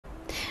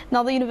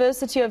Now, the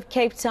University of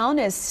Cape Town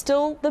is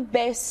still the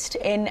best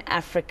in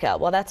Africa.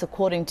 Well, that's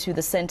according to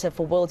the Centre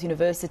for World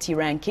University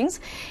Rankings.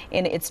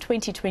 In its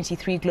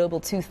 2023 Global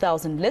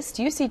 2000 list,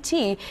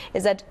 UCT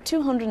is at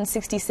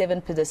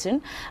 267th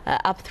position,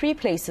 up 3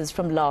 places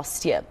from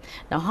last year.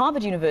 Now,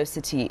 Harvard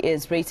University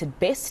is rated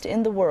best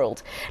in the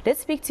world.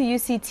 Let's speak to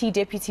UCT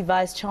Deputy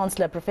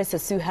Vice-Chancellor Professor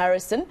Sue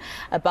Harrison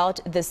about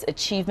this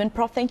achievement.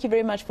 Prof, thank you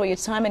very much for your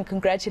time and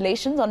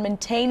congratulations on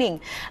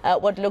maintaining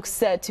what looks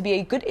to be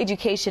a good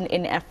education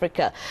in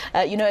Africa.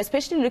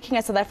 Especially looking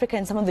at South Africa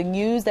and some of the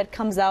news that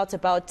comes out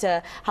about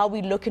how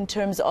we look in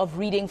terms of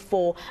reading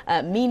for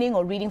meaning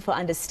or reading for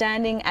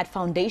understanding at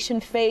foundation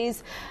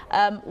phase.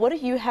 What do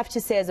you have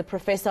to say as a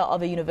professor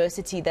of a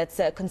university that's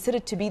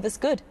considered to be this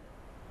good?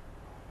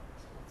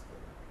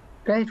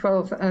 Great.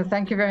 Well,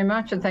 thank you very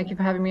much, and thank you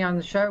for having me on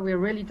the show. We're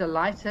really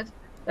delighted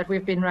that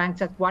we've been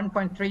ranked at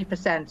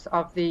 1.3%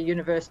 of the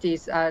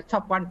universities,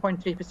 top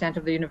 1.3%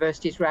 of the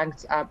universities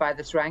ranked by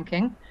this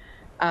ranking.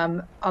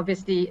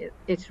 Obviously,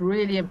 it's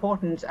really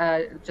important,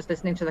 just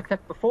listening to the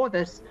clip before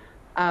this,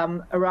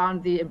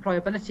 around the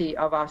employability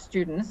of our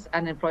students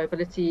and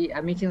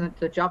employability, meeting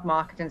the job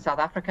market in South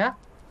Africa.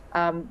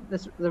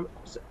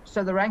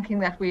 So the ranking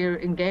that we're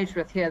engaged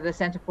with here, the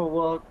Centre for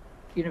World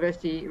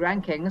University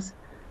Rankings,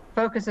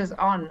 focuses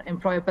on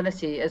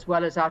employability as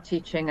well as our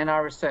teaching and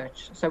our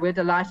research. So we're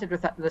delighted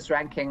with this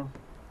ranking.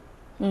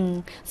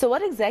 So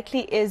what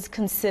exactly is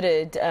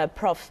considered,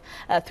 Prof,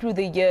 through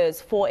the years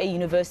for a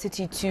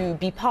university to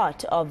be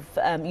part of,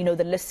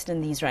 the list in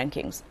these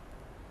rankings?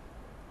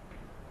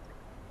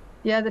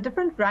 Yeah, the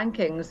different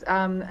rankings,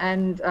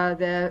 and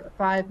there are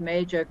 5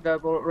 major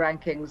global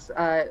rankings,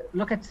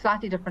 look at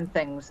slightly different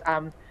things.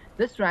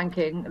 This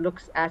ranking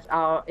looks at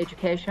our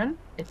education,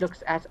 it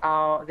looks at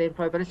the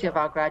employability of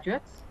our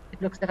graduates,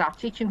 it looks at our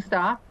teaching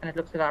staff, and it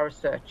looks at our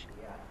research.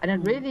 And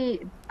it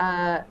really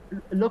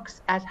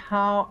looks at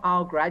how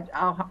our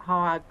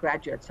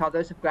graduates, how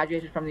those who've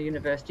graduated from the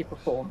university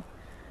perform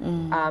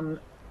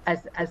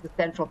as the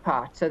central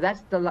part. So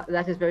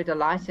that is very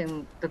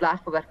delightful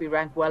that we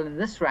rank well in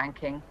this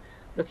ranking,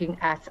 looking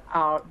at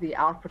the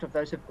output of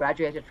those who've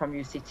graduated from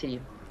UCT.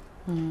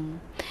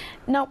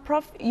 Now,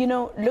 Prof,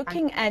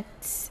 looking at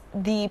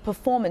the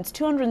performance,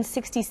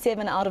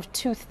 267 out of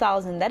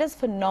 2,000, that is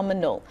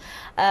phenomenal,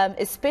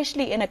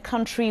 especially in a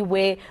country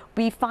where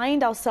we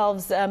find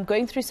ourselves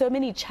going through so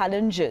many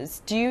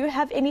challenges. Do you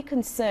have any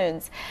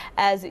concerns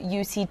as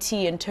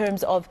UCT in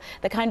terms of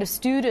the kind of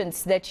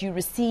students that you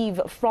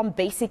receive from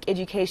basic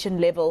education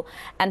level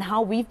and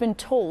how we've been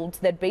told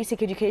that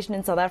basic education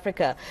in South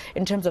Africa,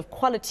 in terms of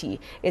quality,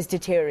 is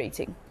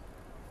deteriorating?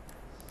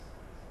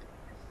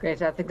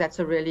 Great. I think that's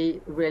a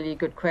really, really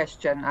good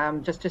question.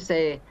 Just to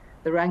say,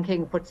 the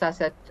ranking puts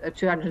us at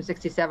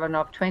 267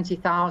 of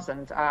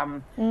 20,000.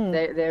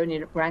 They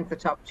only rank the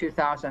top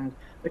 2,000.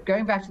 But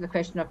going back to the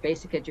question of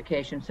basic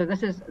education, so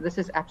this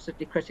is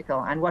absolutely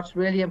critical. And what's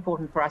really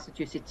important for us at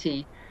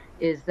UCT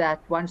is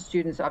that once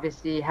students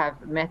obviously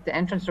have met the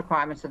entrance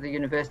requirements of the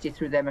university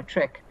through their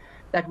matric,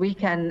 that we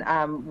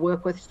can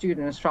work with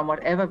students from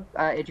whatever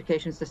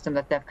education system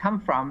that they've come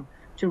from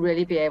to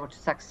really be able to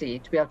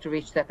succeed, to be able to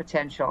reach their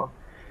potential.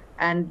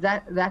 And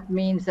that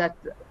means that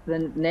the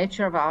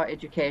nature of our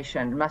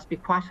education must be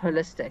quite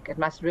holistic. It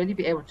must really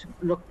be able to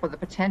look for the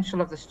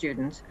potential of the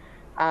student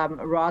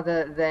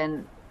rather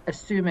than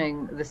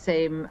assuming the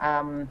same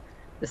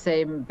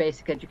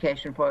basic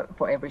education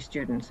for every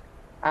student.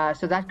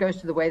 So that goes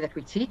to the way that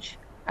we teach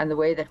and the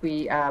way that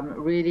we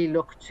really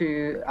look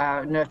to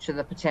nurture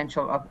the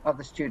potential of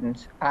the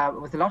student,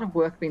 with a lot of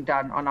work being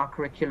done on our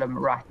curriculum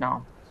right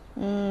now.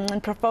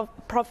 And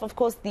Prof, of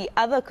course, the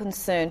other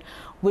concern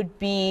would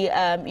be,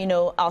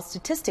 our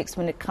statistics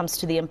when it comes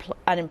to the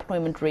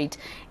unemployment rate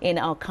in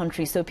our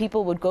country. So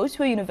people would go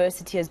to a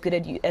university as good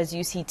as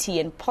UCT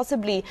and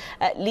possibly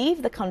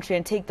leave the country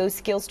and take those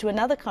skills to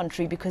another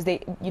country because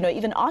they,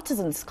 even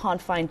artisans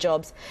can't find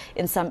jobs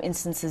in some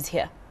instances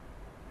here.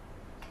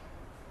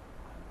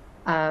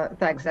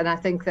 Thanks. And I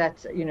think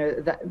that,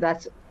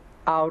 that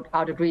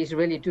our degrees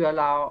really do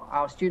allow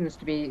our students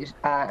to be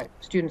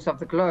students of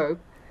the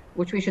globe,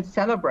 which we should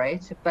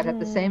celebrate, but at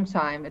the same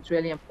time, it's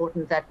really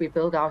important that we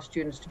build our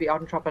students to be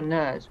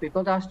entrepreneurs. We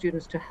build our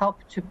students to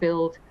help to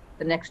build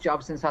the next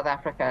jobs in South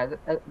Africa,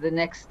 the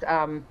next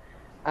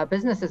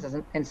businesses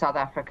in South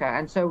Africa.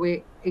 And so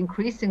we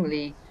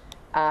increasingly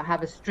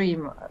have a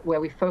stream where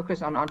we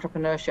focus on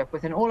entrepreneurship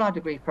within all our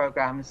degree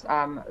programs,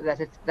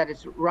 that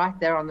it's right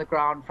there on the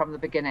ground from the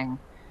beginning.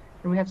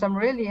 And we have some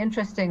really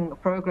interesting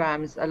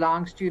programs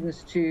allowing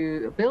students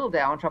to build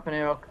their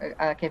entrepreneurial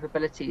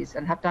capabilities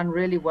and have done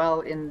really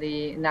well in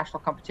the national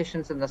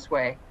competitions in this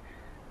way.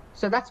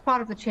 So that's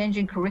part of the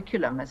changing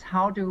curriculum: is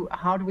how do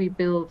we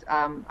build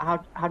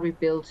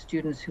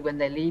students who, when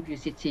they leave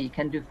UCT,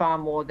 can do far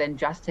more than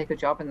just take a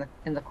job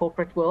in the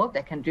corporate world.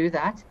 They can do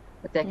that,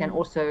 but they can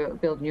also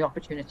build new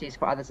opportunities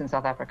for others in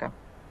South Africa.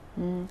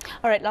 All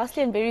right,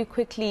 lastly and very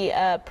quickly,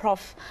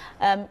 Prof,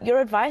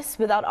 your advice,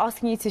 without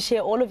asking you to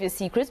share all of your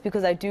secrets,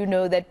 because I do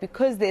know that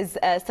because there's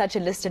such a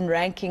list in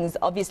rankings,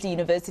 obviously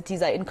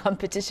universities are in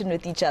competition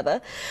with each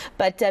other.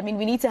 But I mean,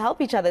 we need to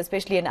help each other,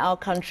 especially in our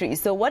country.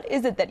 So what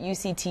is it that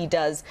UCT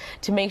does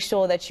to make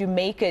sure that you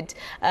make it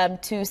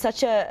to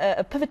such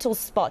a pivotal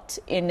spot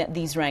in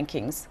these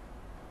rankings?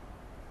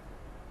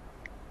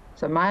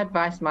 So my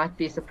advice might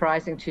be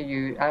surprising to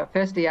you.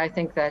 Firstly, I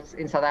think that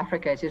in South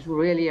Africa, it is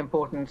really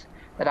important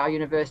that our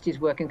universities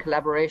work in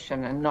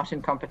collaboration and not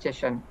in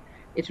competition.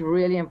 It's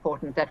really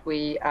important that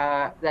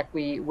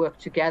we work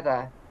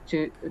together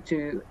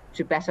to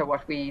better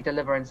what we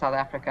deliver in South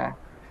Africa.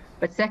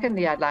 But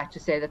secondly, I'd like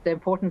to say that the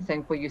important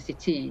thing for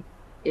UCT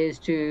is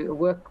to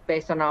work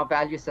based on our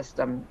value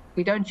system.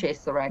 We don't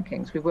chase the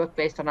rankings. We work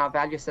based on our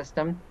value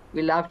system.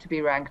 We love to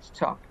be ranked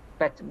top,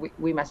 but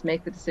we must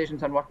make the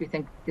decisions on what we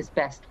think is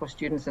best for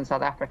students in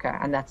South Africa,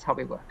 and that's how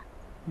we work.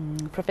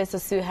 Professor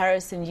Sue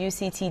Harrison,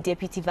 UCT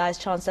Deputy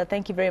Vice-Chancellor,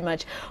 thank you very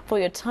much for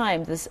your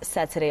time this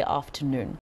Saturday afternoon.